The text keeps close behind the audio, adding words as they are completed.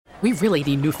We really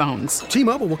need new phones.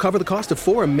 T-Mobile will cover the cost of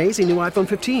 4 amazing new iPhone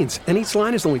 15s, and each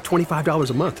line is only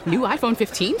 $25 a month. New iPhone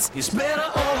 15s? It's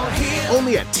better over here.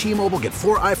 Only at T-Mobile, get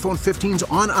 4 iPhone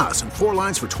 15s on us and 4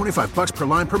 lines for $25 per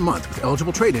line per month with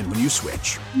eligible trade-in when you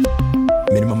switch.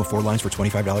 Minimum of 4 lines for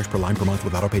 $25 per line per month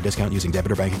with autopay discount using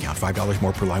debit or bank account. $5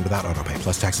 more per line without autopay,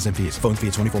 plus taxes and fees. Phone fee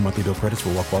at 24 monthly bill credits for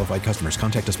well-qualified customers.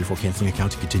 Contact us before canceling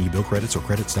account to continue bill credits or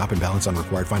credit stop and balance on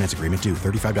required finance agreement due.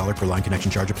 $35 per line connection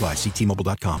charge applies. See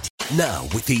T-Mobile.com. Now,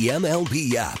 with the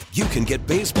MLB app, you can get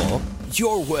baseball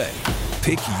your way.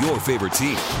 Pick your favorite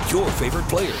team, your favorite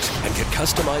players, and get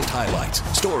customized highlights,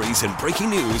 stories, and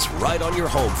breaking news right on your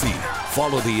home feed.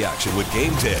 Follow the action with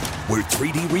Game Day, where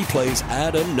 3D replays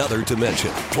add another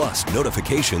dimension. Plus,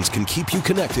 notifications can keep you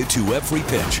connected to every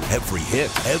pitch, every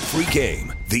hit, every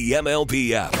game. The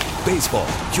MLB app. Baseball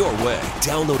your way.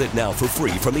 Download it now for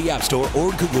free from the App Store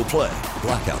or Google Play.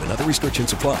 Blackout and other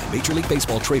restrictions apply. Major League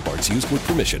Baseball trademarks used with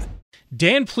permission.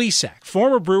 Dan Plesac,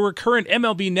 former Brewer, current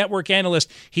MLB Network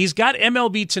analyst. He's got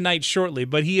MLB Tonight shortly,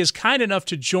 but he is kind enough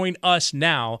to join us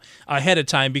now ahead of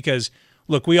time because,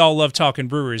 look, we all love talking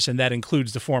Brewers, and that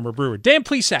includes the former Brewer. Dan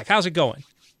Plesac, how's it going?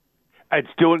 It's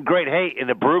doing great. Hey, and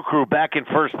the Brew Crew back in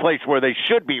first place where they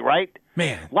should be, right?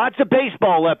 Man. Lots of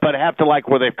baseball left, but I have to like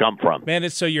where they've come from. Man,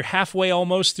 it's so you're halfway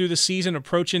almost through the season,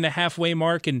 approaching the halfway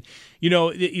mark, and you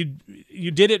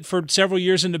did it for several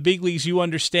years in the big leagues. You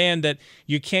understand that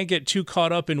you can't get too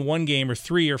caught up in one game or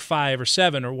 3 or 5 or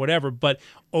 7 or whatever, but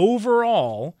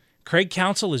overall, Craig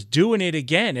Counsell is doing it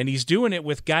again, and he's doing it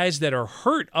with guys that are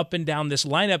hurt up and down this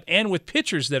lineup and with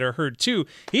pitchers that are hurt too.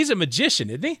 He's a magician,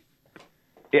 isn't he?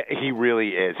 Yeah, he really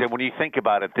is. And when you think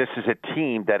about it, this is a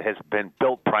team that has been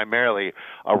built primarily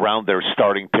around their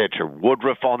starting pitcher.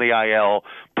 Woodruff on the IL,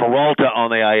 Peralta on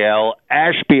the IL,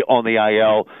 Ashby on the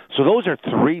IL. So those are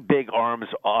 3 big arms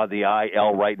on the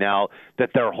IL right now that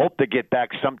they're hoped to get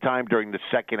back sometime during the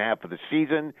second half of the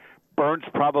season. Burns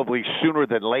probably sooner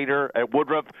than later. At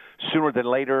Woodruff, sooner than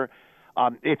later.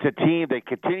 It's a team that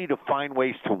continue to find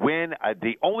ways to win.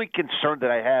 The only concern that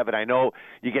I have, and I know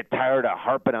you get tired of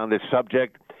harping on this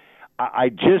subject, I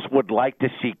just would like to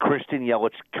see Christian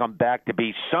Yelich come back to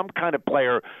be some kind of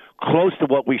player close to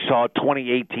what we saw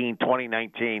 2018,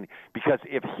 2019, because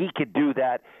if he could do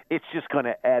that, it's just going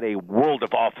to add a world of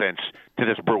offense to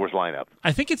this Brewers lineup.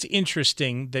 I think it's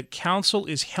interesting that Counsell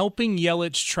is helping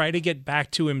Yelich try to get back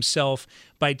to himself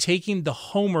by taking the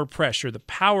homer pressure, the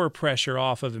power pressure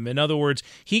off of him. In other words,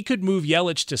 he could move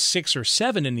Yelich to 6 or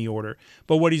 7 in the order,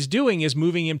 but what he's doing is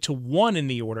moving him to 1 in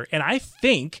the order. And I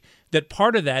think that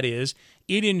part of that is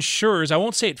it ensures, I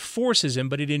won't say it forces him,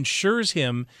 but it ensures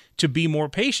him to be more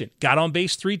patient. Got on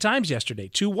base 3 times yesterday,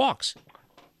 2 walks.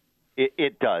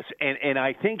 It does, and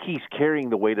I think he's carrying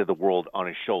the weight of the world on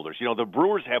his shoulders. You know, the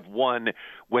Brewers have won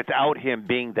without him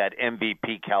being that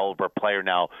MVP caliber player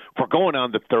now for going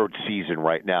on the 3rd season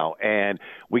right now, and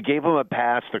we gave him a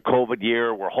pass the COVID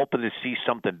year. We're hoping to see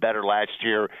something better last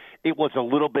year. It was a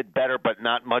little bit better, but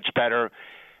not much better.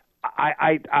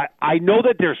 I know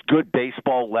that there's good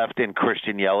baseball left in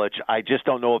Christian Yelich. I just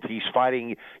don't know if he's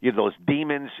fighting those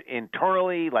demons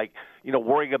internally, like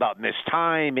worrying about missed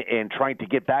time and trying to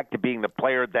get back to being the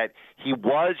player that he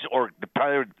was, or the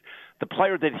player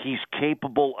that he's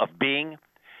capable of being.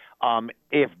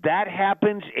 If that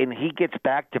happens and he gets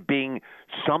back to being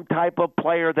some type of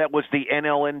player that was the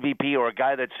NL MVP or a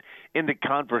guy that's in the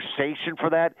conversation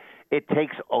for that, it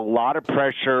takes a lot of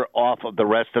pressure off of the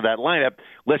rest of that lineup.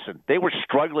 Listen, they were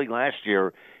struggling last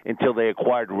year until they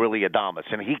acquired Willy Adames,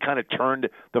 and he kind of turned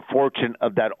the fortune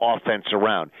of that offense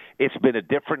around. It's been a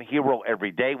different hero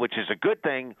every day, which is a good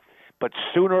thing, but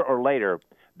sooner or later,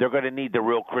 they're going to need the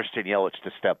real Christian Yelich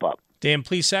to step up. Dan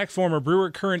Plesac, former Brewer,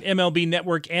 current MLB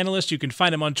Network analyst. You can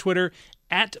find him on Twitter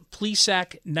at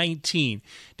Plesac19.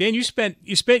 Dan, you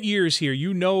spent years here.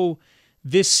 You know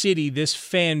this city, this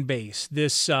fan base,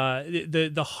 this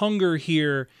the hunger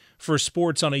here for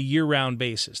sports on a year-round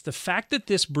basis. The fact that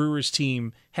this Brewers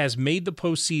team has made the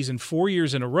postseason 4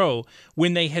 years in a row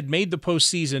when they had made the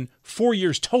postseason 4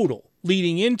 years total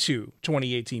leading into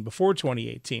 2018, before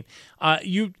 2018,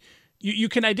 you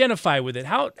can identify with it.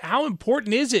 How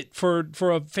important is it for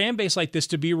a fan base like this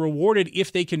to be rewarded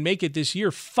if they can make it this year,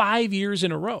 5 years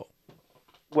in a row?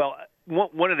 Well,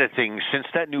 one of the things, since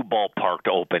that new ballpark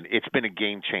opened, it's been a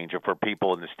game changer for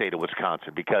people in the state of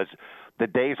Wisconsin, because the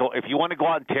days, if you want to go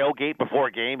out and tailgate before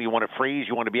a game, you want to freeze,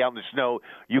 you want to be out in the snow,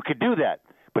 you could do that.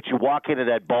 But you walk into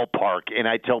that ballpark, and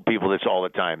I tell people this all the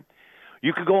time,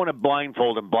 you could go in a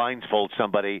blindfold and blindfold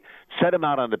somebody, set them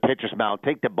out on the pitcher's mound,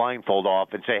 take the blindfold off,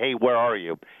 and say, hey, where are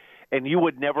you? And you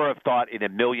would never have thought in a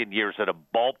million years that a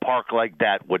ballpark like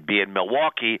that would be in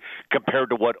Milwaukee compared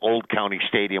to what Old County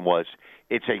Stadium was.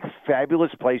 It's a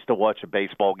fabulous place to watch a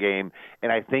baseball game,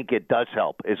 and I think it does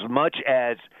help. As much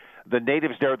as the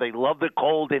natives there, they love the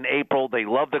cold in April, they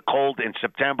love the cold in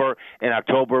September and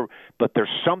October, but there's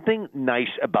something nice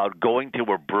about going to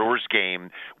a Brewers game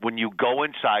when you go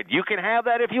inside. You can have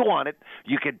that if you want it.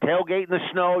 You can tailgate in the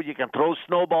snow, you can throw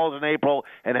snowballs in April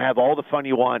and have all the fun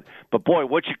you want. But boy,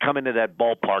 once you come into that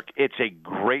ballpark, it's a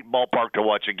great ballpark to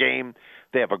watch a game.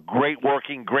 They have a great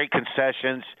working, great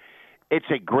concessions. It's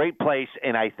a great place,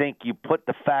 and I think you put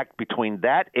the fact between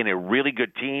that and a really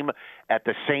good team at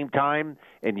the same time,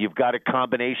 and you've got a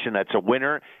combination that's a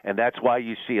winner, and that's why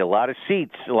you see a lot of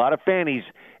seats, a lot of fannies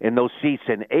in those seats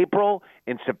in April,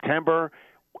 in September,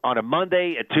 on a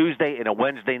Monday, a Tuesday, and a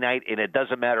Wednesday night, and it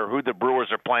doesn't matter who the Brewers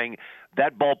are playing.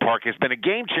 That ballpark has been a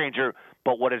game changer,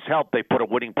 but what has helped, they put a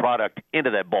winning product into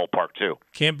that ballpark too.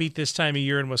 Can't beat this time of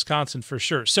year in Wisconsin for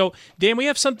sure. So, Dan, we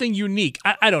have something unique.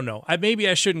 I don't know. Maybe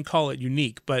I shouldn't call it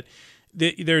unique, but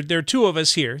there are two of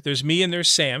us here. There's me and there's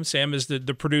Sam. Sam is the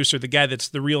producer, the guy that's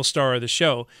the real star of the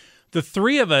show. The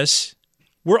three of us,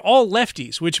 we're all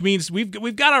lefties, which means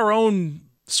we've got our own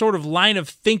sort of line of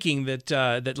thinking that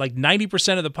like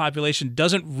 90% of the population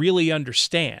doesn't really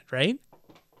understand, right?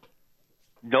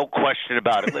 No question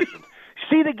about it. Listen,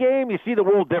 see the game, you see the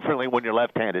world differently when you're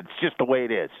left-handed. It's just the way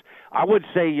it is. I would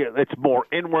say it's more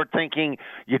inward thinking.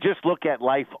 You just look at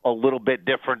life a little bit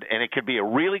different, and it could be a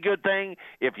really good thing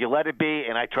if you let it be,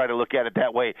 and I try to look at it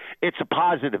that way. It's a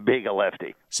positive being a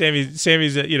lefty. Sammy's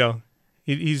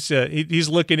he's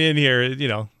looking in here,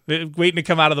 waiting to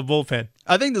come out of the bullpen.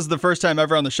 I think this is the first time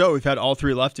ever on the show we've had all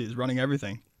three lefties running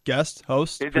everything. Guest,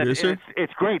 host, producer.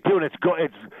 It's great, too, and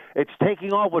it's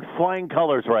taking off with flying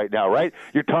colors right now, right?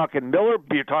 You're talking Miller,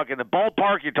 you're talking the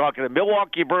ballpark, you're talking the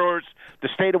Milwaukee Brewers, the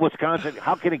state of Wisconsin.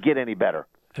 How can it get any better?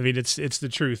 I mean, it's the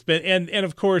truth, but and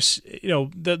of course,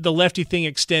 the lefty thing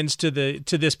extends to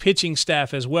this pitching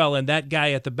staff as well, and that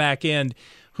guy at the back end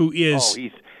who is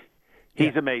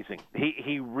he's amazing.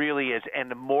 He really is, and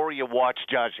the more you watch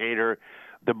Josh Hader,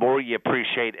 the more you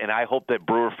appreciate, and I hope that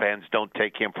Brewer fans don't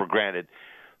take him for granted.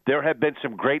 There have been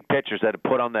some great pitchers that have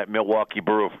put on that Milwaukee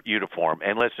Brewer uniform.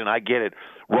 And listen, I get it.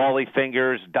 Raleigh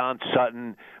Fingers, Don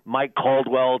Sutton, Mike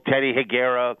Caldwell, Teddy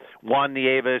Higuera, Juan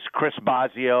Nieves, Chris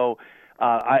Bosio.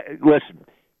 Listen,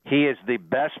 he is the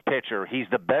best pitcher. He's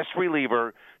the best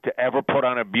reliever to ever put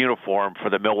on a uniform for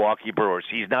the Milwaukee Brewers.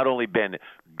 He's not only been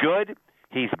good,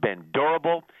 he's been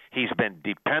durable, he's been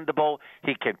dependable,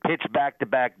 he can pitch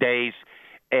back-to-back days,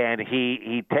 and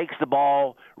he takes the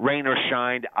ball, rain or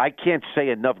shine. I can't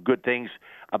say enough good things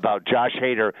about Josh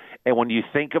Hader. And when you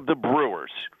think of the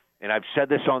Brewers, and I've said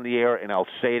this on the air and I'll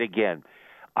say it again,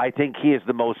 I think he is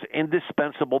the most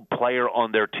indispensable player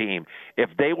on their team. If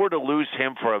they were to lose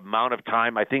him for an amount of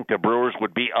time, I think the Brewers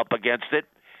would be up against it.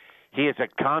 He is a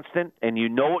constant, and you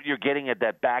know what you're getting at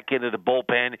that back end of the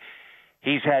bullpen.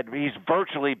 He's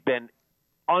virtually been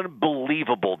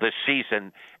unbelievable this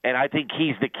season, and I think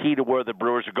he's the key to where the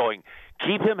Brewers are going.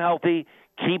 Keep him healthy.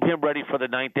 Keep him ready for the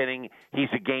ninth inning. He's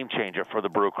a game changer for the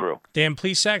Brew Crew. Dan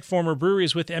Plesac, former Brewer,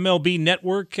 is with MLB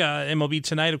Network. MLB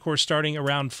Tonight, of course, starting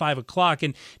around 5 o'clock.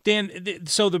 And Dan,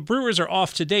 so the Brewers are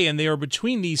off today, and they are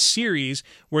between these series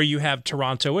where you have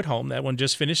Toronto at home. That one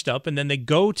just finished up, and then they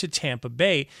go to Tampa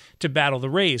Bay to battle the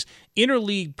Rays.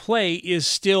 Interleague play is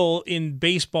still, in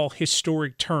baseball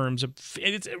historic terms,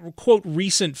 it's a, quote,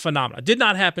 recent phenomenon. It did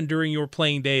not happen during your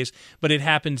playing days, but it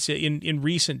happens in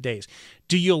recent days.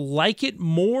 Do you like it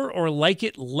more or like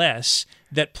it less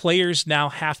that players now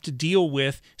have to deal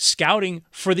with scouting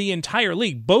for the entire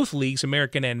league, both leagues,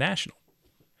 American and National?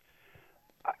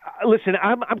 Listen,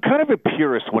 I'm kind of a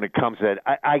purist when it comes to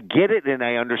that. I get it and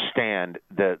I understand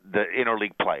the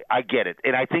interleague play. I get it,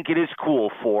 and I think it is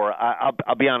cool for.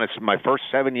 I'll be honest. My first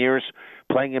 7 years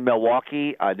playing in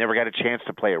Milwaukee, I never got a chance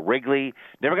to play at Wrigley.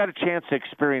 Never got a chance to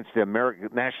experience the American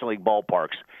National League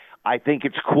ballparks. I think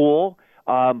it's cool.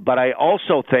 But I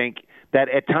also think that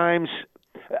at times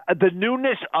the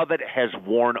newness of it has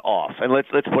worn off, and let's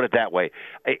put it that way.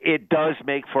 It does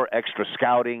make for extra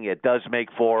scouting. It does make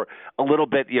for a little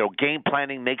bit, game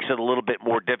planning makes it a little bit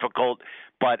more difficult.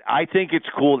 But I think it's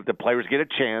cool that the players get a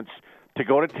chance to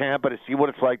go to Tampa to see what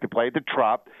it's like to play at the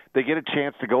Trop. They get a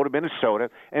chance to go to Minnesota,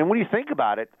 and when you think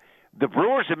about it, the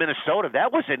Brewers in Minnesota,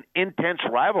 that was an intense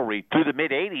rivalry through the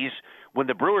mid-'80s when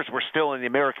the Brewers were still in the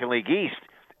American League East.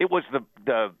 It was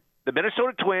the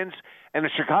Minnesota Twins and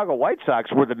the Chicago White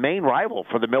Sox were the main rival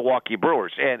for the Milwaukee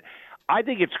Brewers. And I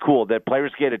think it's cool that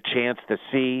players get a chance to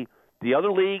see the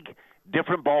other league,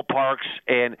 different ballparks,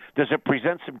 and does it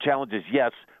present some challenges?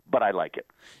 Yes, but I like it.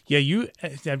 Yeah,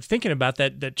 I'm thinking about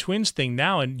that Twins thing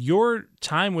now, and your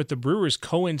time with the Brewers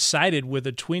coincided with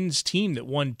a Twins team that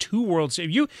won 2 World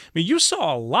Series. You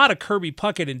saw a lot of Kirby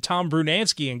Puckett and Tom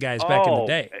Brunansky and guys back in the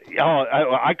day.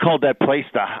 I called that place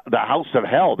the House of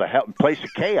Hell, place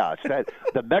of chaos.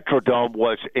 The Metrodome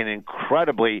was an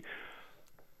incredibly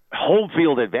home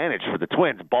field advantage for the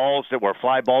Twins.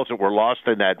 Fly balls that were lost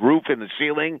in that roof in the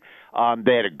ceiling.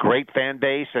 They had a great fan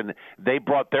base, and they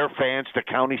brought their fans to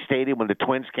County Stadium when the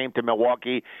Twins came to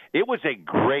Milwaukee. It was a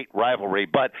great rivalry,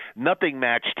 but nothing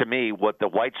matched to me what the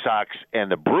White Sox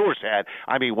and the Brewers had.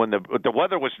 I mean, when the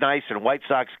weather was nice and White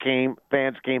Sox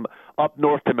fans came up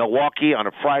north to Milwaukee on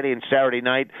a Friday and Saturday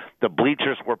night, the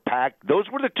bleachers were packed. Those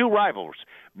were the 2 rivals.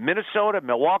 Minnesota,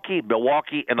 Milwaukee, and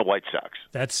the White Sox.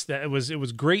 It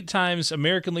was great times,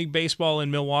 American League Baseball in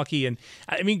Milwaukee, and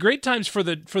I mean great times for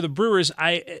the Brewers.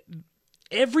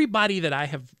 Everybody that I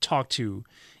have talked to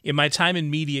in my time in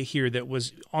media here that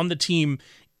was on the team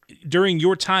during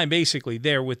your time basically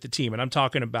there with the team, and I'm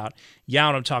talking about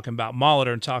Yount, I'm talking about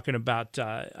Molitor, I'm talking about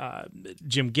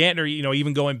Jim Gantner,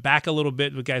 even going back a little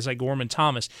bit with guys like Gorman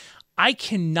Thomas. I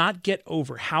cannot get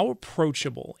over how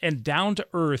approachable and down to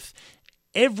earth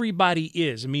everybody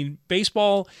is. I mean,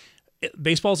 baseball's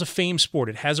a fame sport.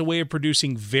 It has a way of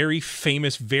producing very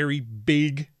famous, very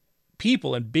big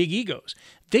people and big egos.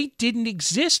 They didn't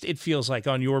exist, it feels like,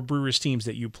 on your Brewers teams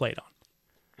that you played on.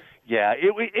 Yeah,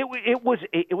 it was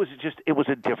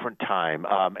a different time,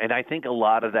 and I think a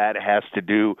lot of that has to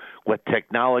do with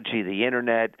technology, the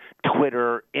internet,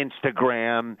 Twitter,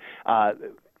 Instagram.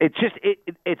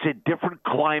 It's a different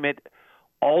climate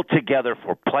altogether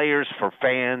for players, for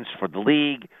fans, for the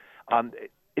league.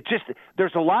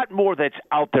 There's a lot more that's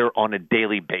out there on a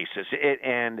daily basis,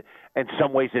 and in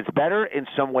some ways it's better, in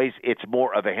some ways it's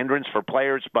more of a hindrance for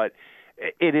players, but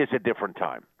it is a different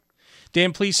time.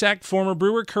 Dan Plesac, former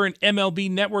Brewer, current MLB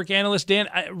Network analyst. Dan,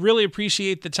 I really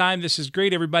appreciate the time. This is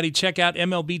great, everybody. Check out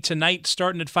MLB Tonight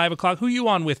starting at 5 o'clock. Who are you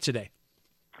on with today?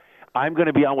 I'm going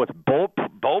to be on with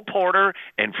Bo Porter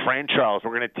and Fran Charles.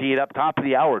 We're going to tee it up top of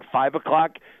the hour at 5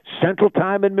 o'clock Central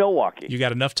Time in Milwaukee. You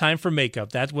got enough time for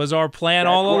makeup. That was our plan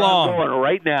all along. I'm going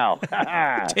right now.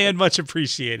 Dan, much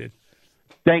appreciated.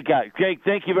 Thank God.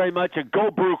 Thank you very much, and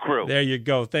go Brew Crew. There you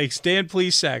go. Thanks, Dan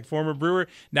Plesac, former Brewer,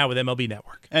 now with MLB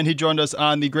Network. And he joined us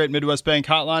on the Great Midwest Bank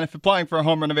hotline. If applying for a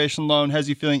home renovation loan has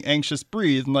you feeling anxious,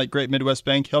 breathe and let Great Midwest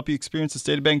Bank help you experience a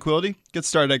state of tranquility. Get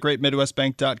started at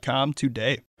greatmidwestbank.com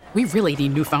today. We really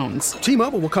need new phones.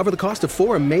 T-Mobile will cover the cost of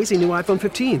 4 amazing new iPhone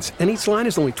 15s, and each line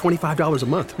is only $25 a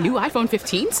month. New iPhone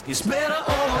 15s? It's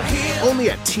better over here.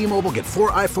 Only at T-Mobile, get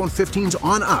 4 iPhone 15s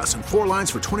on us and 4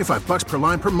 lines for $25 per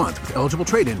line per month with eligible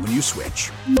trade-in when you switch.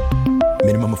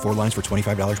 Minimum of 4 lines for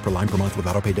 $25 per line per month with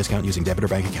autopay discount using debit or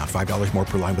bank account. $5 more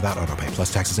per line without autopay,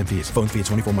 plus taxes and fees. Phone fee at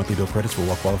 24 monthly bill credits for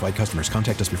well-qualified customers.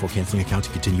 Contact us before canceling account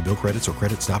to continue bill credits or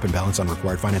credit stop and balance on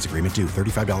required finance agreement due.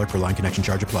 $35 per line connection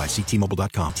charge applies. See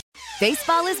T-Mobile.com.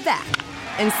 Baseball is back,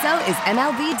 and so is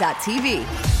MLB.tv.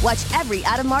 Watch every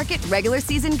out-of-market, regular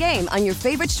season game on your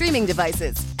favorite streaming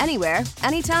devices. Anywhere,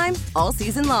 anytime, all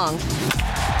season long.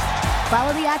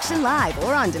 Follow the action live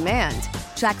or on demand.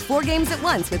 Track 4 games at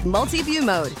once with multi-view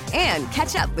mode and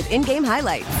catch up with in-game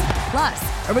highlights.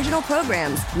 Plus, original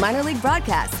programs, minor league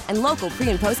broadcasts, and local pre-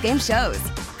 and post-game shows.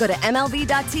 Go to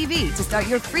MLB.tv to start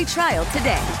your free trial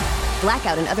today.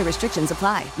 Blackout and other restrictions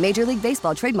apply. Major League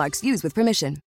Baseball trademarks used with permission.